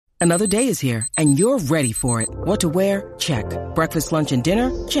Another day is here, and you're ready for it. What to wear? Check. Breakfast, lunch, and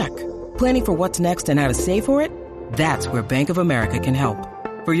dinner? Check. Planning for what's next and how to save for it? That's where Bank of America can help.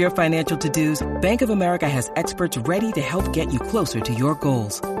 For your financial to-dos, Bank of America has experts ready to help get you closer to your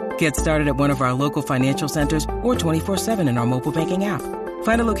goals. Get started at one of our local financial centers or 24/7 in our mobile banking app.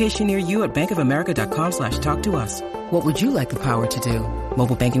 Find a location near you at bankofamerica.com/talktous. What would you like the power to do?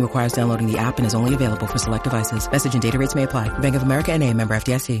 Mobile banking requires downloading the app and is only available for select devices. Message and data rates may apply. Bank of America N.A., member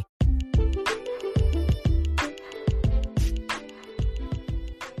FDIC.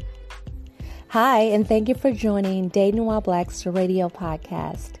 Hi, and thank you for joining Dating While Black's radio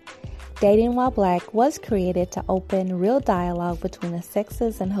podcast. Dating While Black was created to open real dialogue between the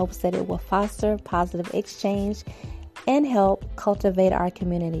sexes in hopes that it will foster positive exchange and help cultivate our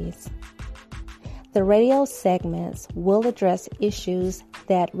communities. The radio segments will address issues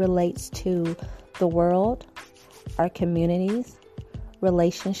that relates to the world, our communities,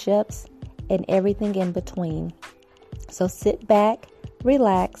 relationships, and everything in between. So sit back,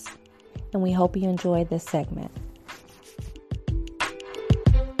 relax, and we hope you enjoy this segment.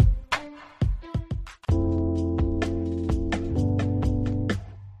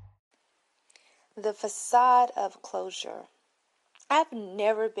 The facade of closure. I've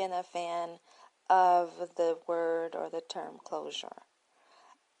never been a fan of the word or the term closure.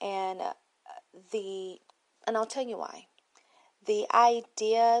 And I'll tell you why. The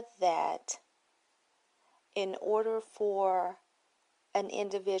idea that in order for an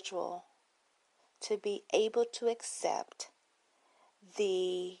individual to be able to accept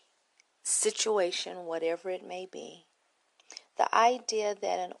the situation, whatever it may be, the idea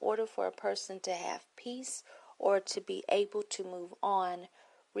that in order for a person to have peace or to be able to move on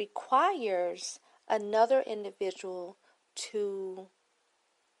requires another individual to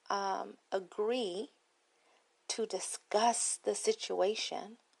agree to discuss the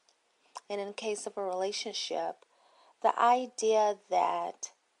situation. And in case of a relationship, the idea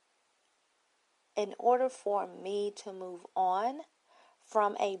that in order for me to move on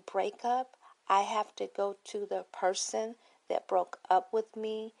from a breakup, I have to go to the person that broke up with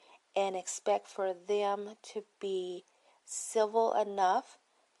me and expect for them to be civil enough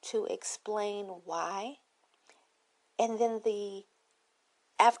to explain why. And then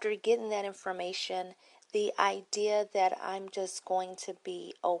after getting that information, the idea that I'm just going to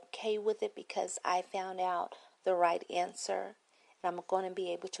be okay with it because I found out the right answer and I'm going to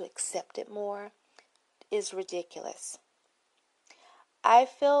be able to accept it more is ridiculous. I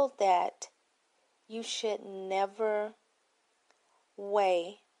feel that you should never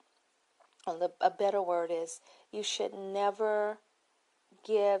a better word is, you should never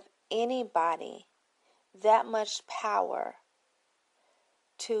give anybody that much power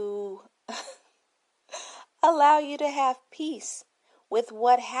to allow you to have peace with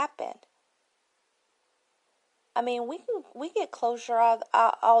what happened. I mean, we get closure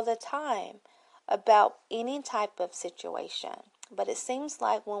all the time about any type of situation. But it seems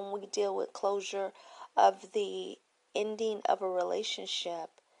like when we deal with closure of the ending of a relationship,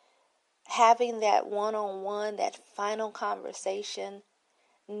 having that one-on-one, that final conversation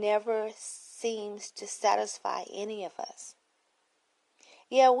never seems to satisfy any of us.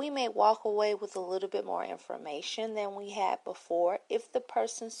 Yeah, we may walk away with a little bit more information than we had before if the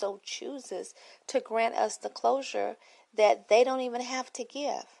person so chooses to grant us the closure that they don't even have to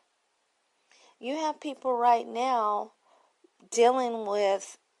give. You have people right now dealing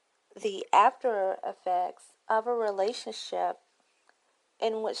with the after effects of a relationship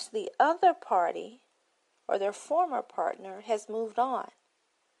in which the other party or their former partner has moved on.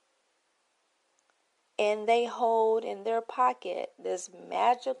 And they hold in their pocket this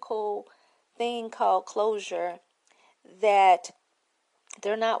magical thing called closure that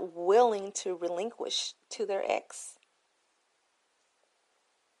they're not willing to relinquish to their ex.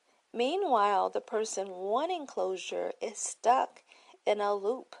 Meanwhile, the person wanting closure is stuck in a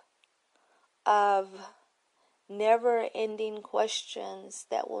loop of never-ending questions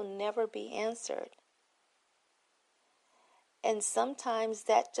that will never be answered. And sometimes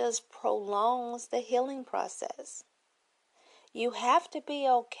that just prolongs the healing process. You have to be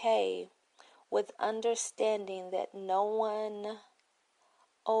okay with understanding that no one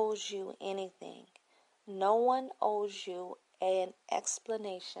owes you anything. No one owes you an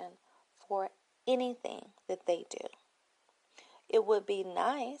explanation for anything that they do. It would be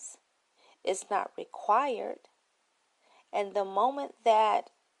nice. It's not required. And the moment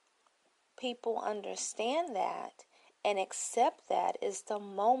that people understand that and accept that is the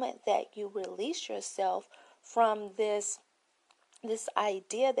moment that you release yourself from this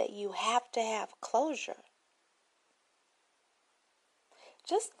idea that you have to have closure.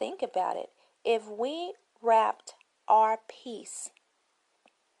 Just think about it. If we wrapped our peace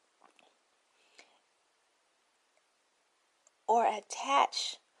or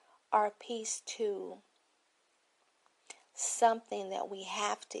attach our peace to something that we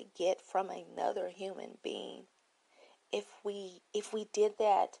have to get from another human being, if we did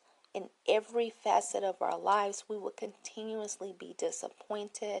that in every facet of our lives, we would continuously be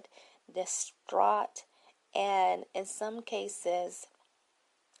disappointed, distraught, and in some cases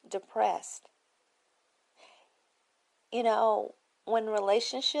depressed. You know, when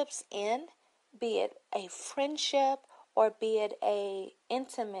relationships end, be it a friendship or be it a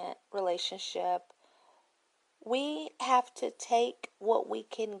intimate relationship, we have to take what we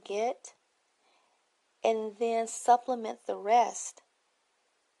can get and then supplement the rest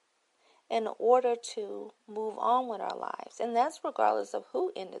in order to move on with our lives. And that's regardless of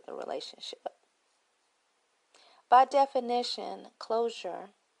who ended the relationship. By definition, closure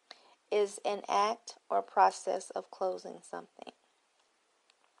is an act or process of closing something.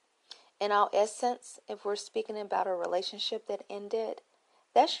 In our essence, if we're speaking about a relationship that ended,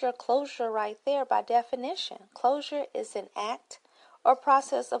 that's your closure right there by definition. Closure is an act or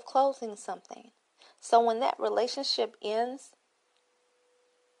process of closing something. So when that relationship ends,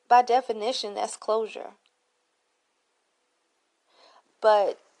 by definition, that's closure.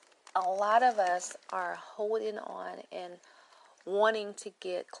 But a lot of us are holding on and wanting to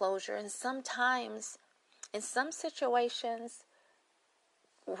get closure. And sometimes, in some situations,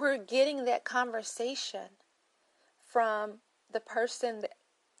 we're getting that conversation from the person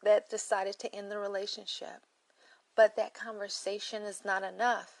that decided to end the relationship. But that conversation is not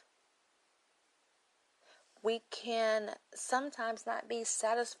enough. We can sometimes not be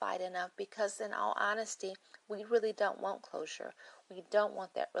satisfied enough because, in all honesty, we really don't want closure. We don't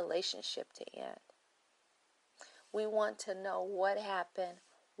want that relationship to end. We want to know what happened,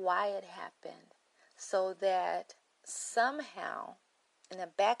 why it happened, so that somehow, in the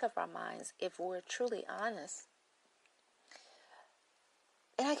back of our minds, if we're truly honest,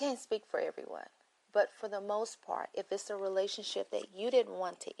 and I can't speak for everyone, but for the most part, if it's a relationship that you didn't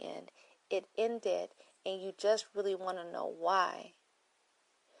want to end, it ended, and you just really want to know why,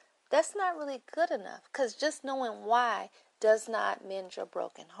 that's not really good enough, because just knowing why does not mend your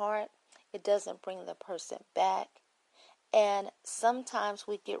broken heart. It doesn't bring the person back. And sometimes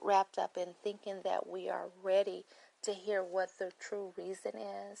we get wrapped up in thinking that we are ready to hear what the true reason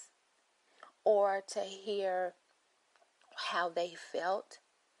is, or to hear how they felt,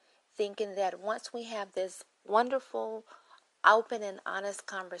 thinking that once we have this wonderful, open and honest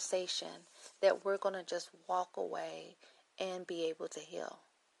conversation, that we're going to just walk away and be able to heal.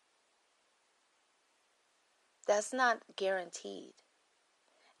 That's not guaranteed.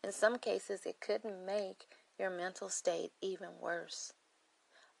 In some cases, it could make your mental state even worse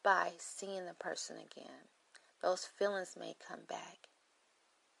by seeing the person again. Those feelings may come back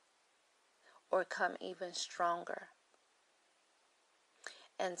or come even stronger.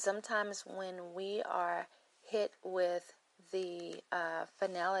 And sometimes when we are hit with the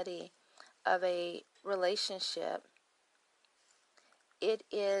finality of a relationship, it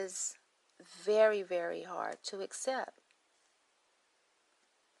is very, very hard to accept.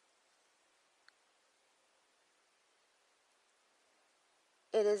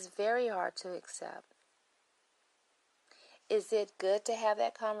 It is very hard to accept. Is it good to have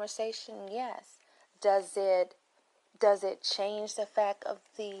that conversation? Yes. Does it change the fact of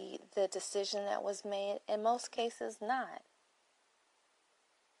the decision that was made? In most cases, not.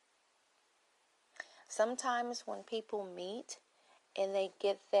 Sometimes when people meet and they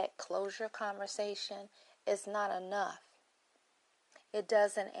get that closure conversation, it's not enough. It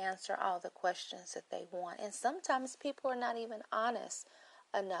doesn't answer all the questions that they want. And sometimes people are not even honest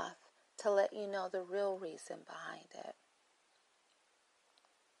enough to let you know the real reason behind it.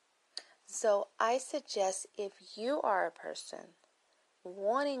 So I suggest, if you are a person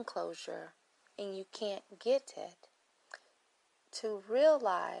wanting closure and you can't get it, to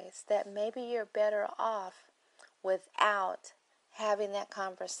realize that maybe you're better off without having that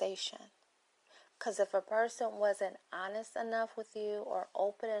conversation. Because if a person wasn't honest enough with you or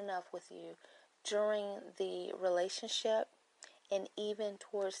open enough with you during the relationship and even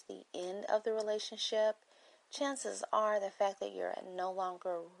towards the end of the relationship, chances are the fact that you're no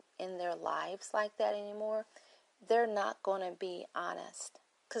longer in their lives like that anymore, they're not going to be honest.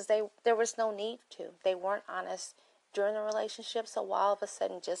 Because there was no need to. They weren't honest during the relationship, so why all of a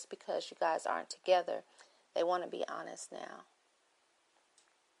sudden, just because you guys aren't together, they want to be honest now?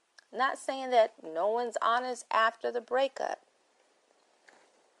 Not saying that no one's honest after the breakup.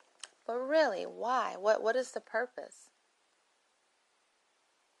 But really, why? What is the purpose?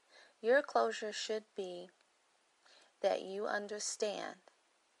 Your closure should be that you understand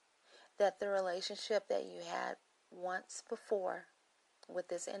that the relationship that you had once before with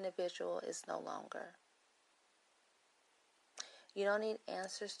this individual is no longer. You don't need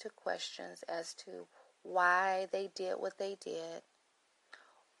answers to questions as to why they did what they did,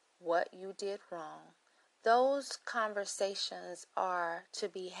 what you did wrong. Those conversations are to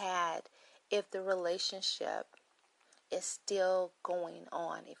be had if the relationship is still going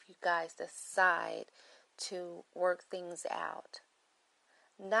on, if you guys decide to work things out.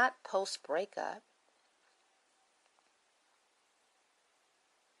 Not post-breakup.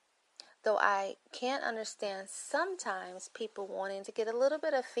 Though I can understand sometimes people wanting to get a little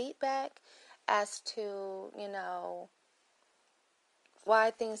bit of feedback as to,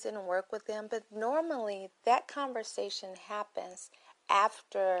 why things didn't work with them. But normally that conversation happens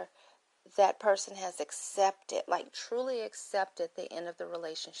after that person has accepted, like truly accepted the end of the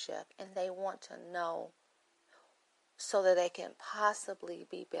relationship, and they want to know so that they can possibly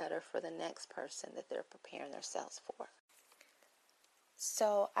be better for the next person that they're preparing themselves for.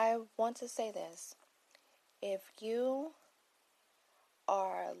 So I want to say this. If you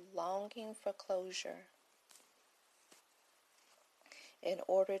are longing for closure in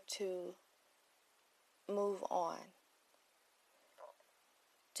order to move on,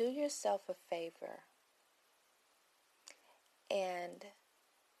 do yourself a favor and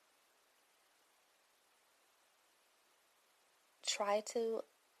try to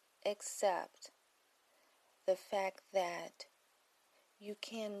accept the fact that you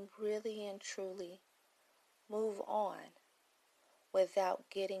can really and truly move on without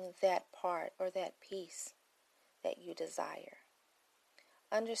getting that part or that piece that you desire.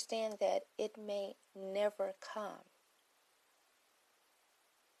 Understand that it may never come.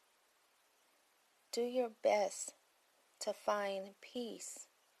 Do your best to find peace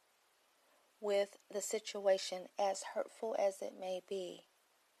with the situation, as hurtful as it may be.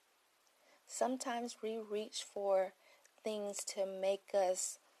 Sometimes we reach for things to make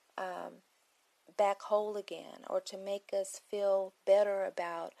us back whole again, or to make us feel better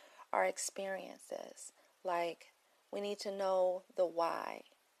about our experiences. Like, we need to know the why,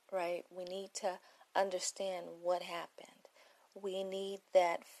 right? We need to understand what happened. We need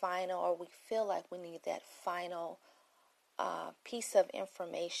that final, or we feel like we need that final piece of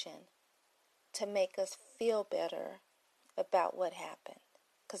information to make us feel better about what happened.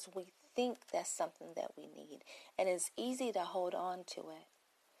 Because we think that's something that we need. And it's easy to hold on to it.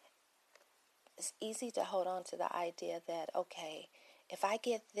 It's easy to hold on to the idea that, okay, if I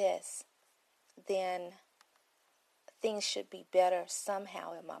get this, then things should be better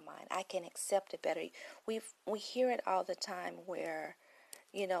somehow in my mind. I can accept it better. We hear it all the time where,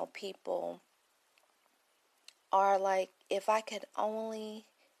 people are like, if I could only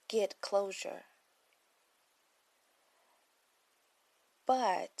get closure.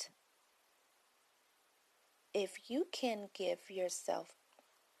 But if you can give yourself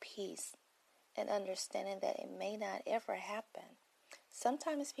peace and understanding that it may not ever happen.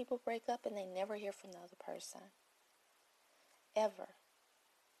 Sometimes people break up and they never hear from the other person. Ever.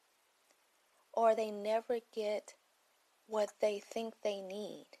 Or they never get what they think they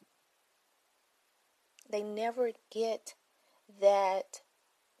need. They never get that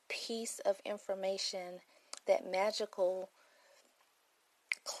piece of information, that magical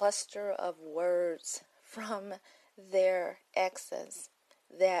cluster of words from their exes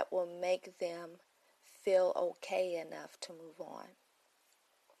that will make them feel okay enough to move on.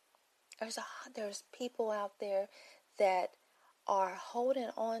 There's people out there that are holding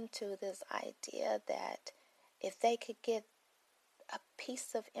on to this idea that if they could get a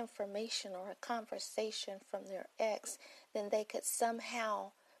piece of information or a conversation from their ex, then they could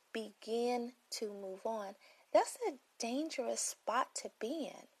somehow begin to move on. That's a dangerous spot to be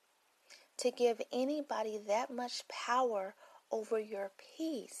in. To give anybody that much power over your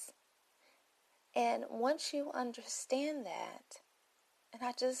peace. And once you understand that, and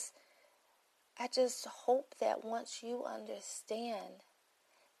I just hope that once you understand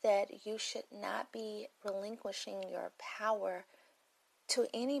that you should not be relinquishing your power to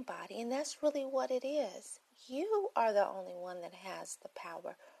anybody, and that's really what it is. You are the only one that has the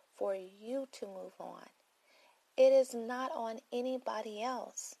power for you to move on. It is not on anybody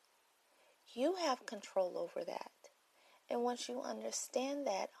else. You have control over that. And once you understand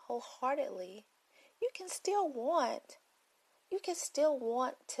that wholeheartedly, you can still want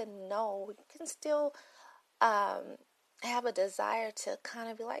to know. You can still have a desire to kind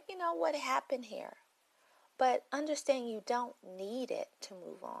of be like, what happened here? But understand you don't need it to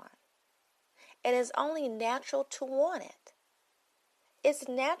move on. It is only natural to want it. It's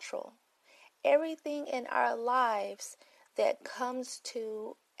natural. Everything in our lives that comes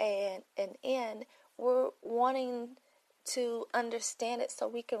to an end, we're wanting to understand it so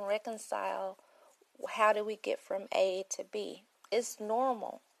we can reconcile how do we get from A to B. It's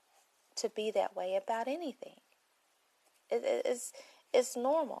normal to be that way about anything. It's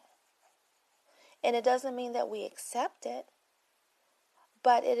normal. And it doesn't mean that we accept it,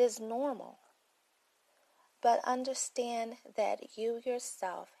 but it is normal. But understand that you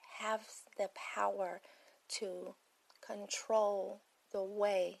yourself have the power to control the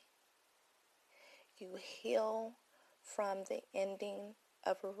way you heal from the ending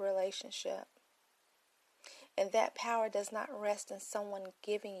of a relationship. And that power does not rest in someone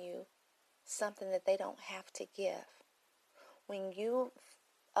giving you something that they don't have to give. When you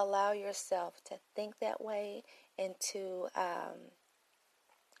allow yourself to think that way and to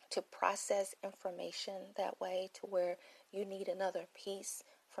process information that way, to where you need another piece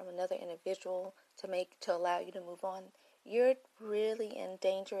from another individual to allow you to move on, you're really in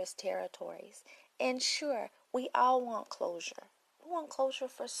dangerous territories. And sure, we all want closure. We want closure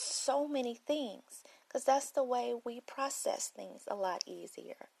for so many things, because that's the way we process things a lot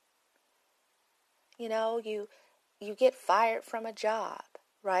easier. You know, you get fired from a job,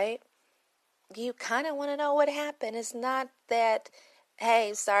 right? You kind of want to know what happened. It's not that,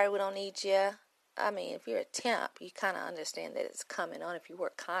 hey, sorry, we don't need you. I mean, if you're a temp, you kind of understand that it's coming on. If you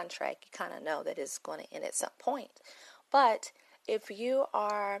work contract, you kind of know that it's going to end at some point. But if you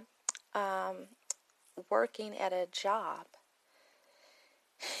are working at a job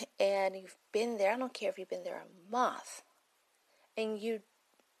and you've been there, I don't care if you've been there a month, and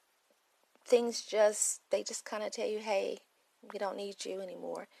they just kind of tell you, hey, we don't need you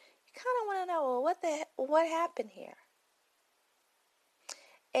anymore. You kind of want to know, well, what happened here?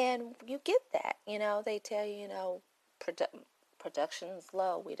 And you get that, they tell you, production's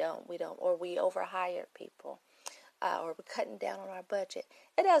low. We don't, or we overhired people, or we're cutting down on our budget.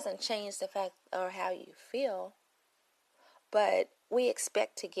 It doesn't change the fact or how you feel, but we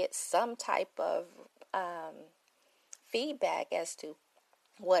expect to get some type of feedback as to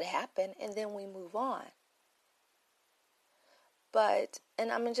what happened, and then we move on.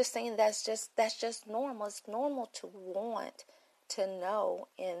 And I'm just saying that's just normal. It's normal to want to know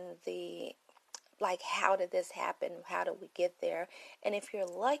how did this happen? How did we get there? And if you're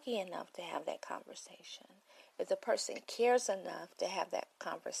lucky enough to have that conversation, if the person cares enough to have that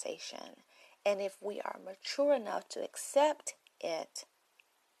conversation, and if we are mature enough to accept it,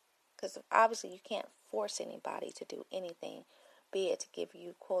 because obviously you can't force anybody to do anything, be it to give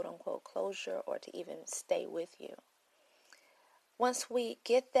you quote-unquote closure or to even stay with you. Once we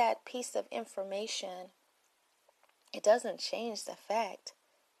get that piece of information, it doesn't change the fact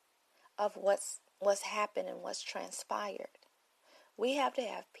of what's happened and what's transpired. We have to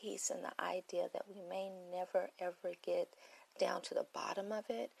have peace in the idea that we may never ever get down to the bottom of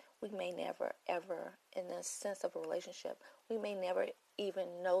it. We may never ever, in the sense of a relationship, we may never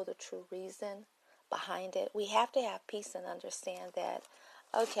even know the true reason behind it. We have to have peace and understand that,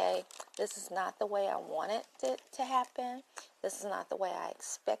 okay, this is not the way I wanted it to happen. This is not the way I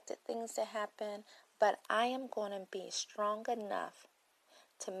expected things to happen. But I am going to be strong enough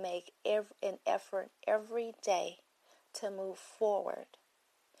to make an effort every day to move forward.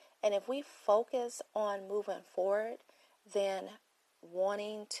 And if we focus on moving forward, then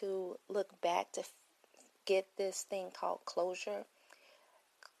wanting to look back to get this thing called closure,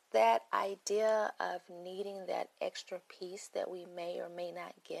 that idea of needing that extra piece that we may or may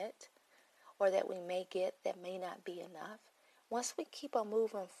not get, or that we may get that may not be enough, once we keep on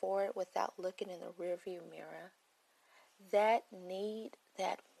moving forward without looking in the rearview mirror, that need,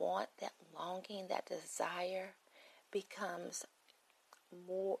 that want, that longing, that desire becomes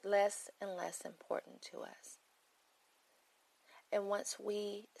less and less important to us. And once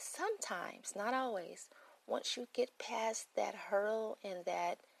we, sometimes, not always, once you get past that hurdle and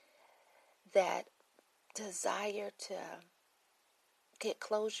that desire to get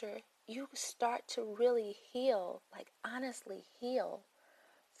closure, you start to really heal, like honestly heal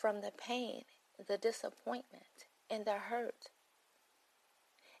from the pain, the disappointment, and the hurt.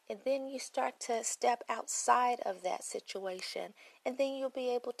 And then you start to step outside of that situation, and then you'll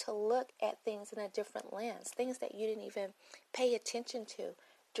be able to look at things in a different lens. Things that you didn't even pay attention to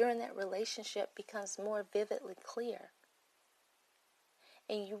during that relationship becomes more vividly clear.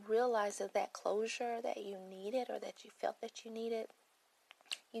 And you realize that closure that you needed, or that you felt that you needed,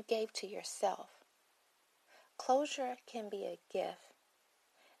 you gave to yourself. Closure can be a gift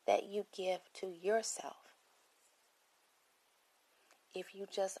that you give to yourself if you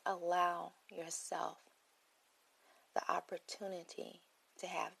just allow yourself the opportunity to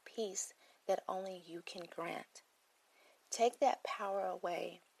have peace that only you can grant. Take that power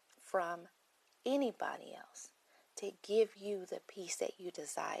away from anybody else to give you the peace that you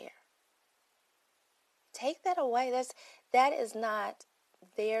desire. Take that away. That is not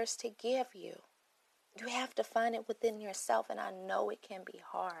theirs to give you. You have to find it within yourself, and I know it can be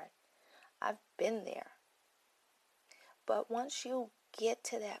hard. I've been there. But once you get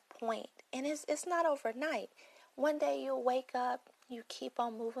to that point, and it's not overnight. One day you'll wake up, you keep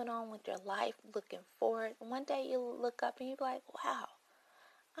on moving on with your life, looking forward. One day you'll look up and you'll be like, wow,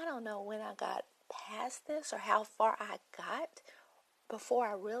 I don't know when I got past this or how far I got before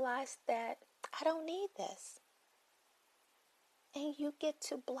I realized that I don't need this. And you get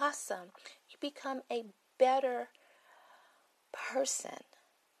to blossom. You become a better person.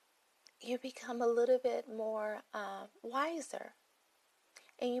 You become a little bit more wiser.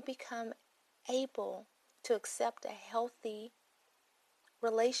 And you become able to accept a healthy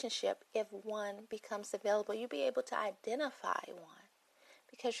relationship if one becomes available. You'll be able to identify one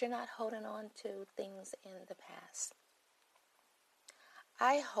because you're not holding on to things in the past.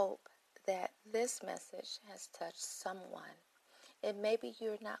 I hope that this message has touched someone. And maybe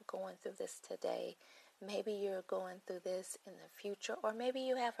you're not going through this today. Maybe you're going through this in the future. Or maybe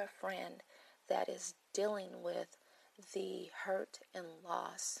you have a friend that is dealing with the hurt and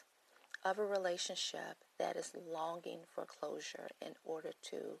loss of a relationship that is longing for closure in order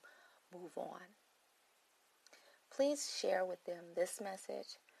to move on. Please share with them this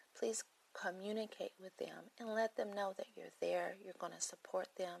message. Please communicate with them and let them know that you're there, you're going to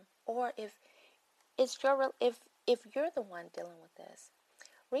support them. Or if you're the one dealing with this,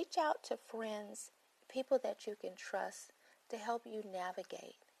 reach out to friends, people that you can trust to help you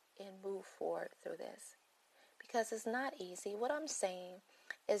navigate and move forward through this. Because it's not easy. What I'm saying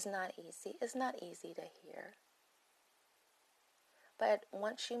is not easy. It's not easy to hear. But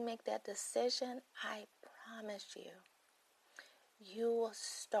once you make that decision, I promise you, you will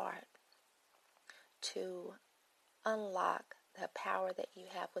start to unlock the power that you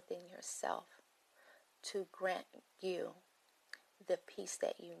have within yourself to grant you the peace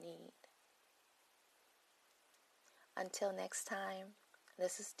that you need. Until next time,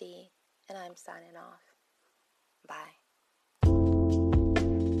 this is Dee, and I'm signing off. Bye.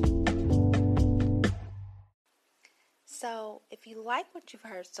 So, if you like what you've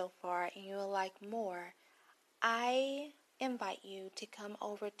heard so far and you would like more, I invite you to come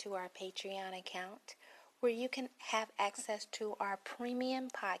over to our Patreon account where you can have access to our premium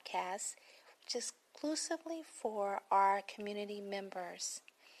podcast, which is exclusively for our community members.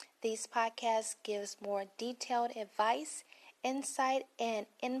 These podcasts gives more detailed advice, insight, and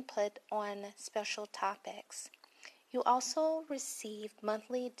input on special topics. You also receive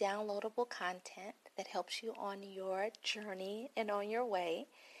monthly downloadable content that helps you on your journey and on your way.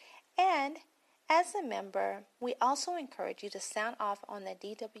 And as a member, we also encourage you to sound off on the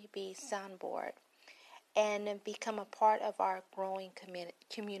DWB soundboard and become a part of our growing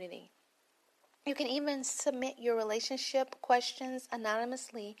community. You can even submit your relationship questions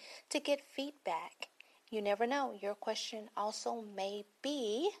anonymously to get feedback. You never know, your question also may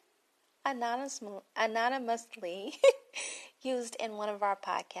be anonymously used in one of our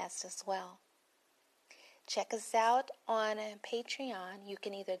podcasts as well. Check us out on Patreon. You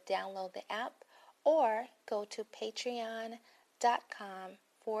can either download the app or go to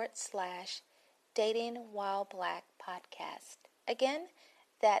patreon.com/Dating While Black podcast. Again,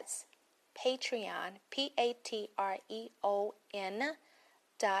 that's Patreon,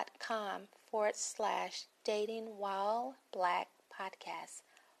 patreon.com/Dating While Black podcast.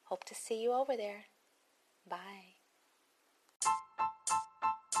 Hope to see you over there. Bye.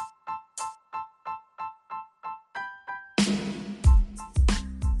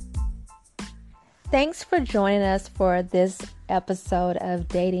 Thanks for joining us for this episode of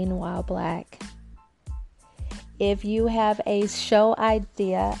Dating While Black. If you have a show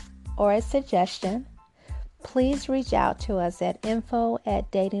idea or a suggestion, please reach out to us at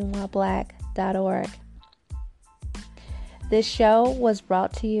info@datingwhileblack.org. This show was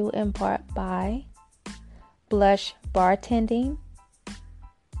brought to you in part by Blush Bartending,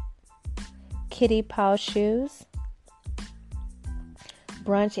 Kitty Paw Shoes,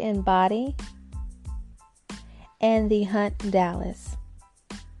 Brunch and Body, and The Hunt Dallas.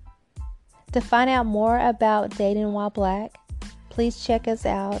 To find out more about Dating While Black, please check us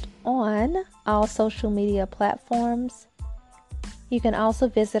out on all social media platforms. You can also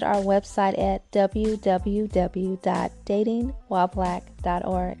visit our website at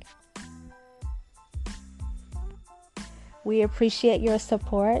www.datingwhileblack.org. We appreciate your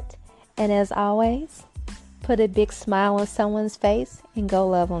support, and as always, put a big smile on someone's face and go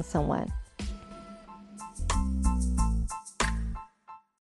love on someone.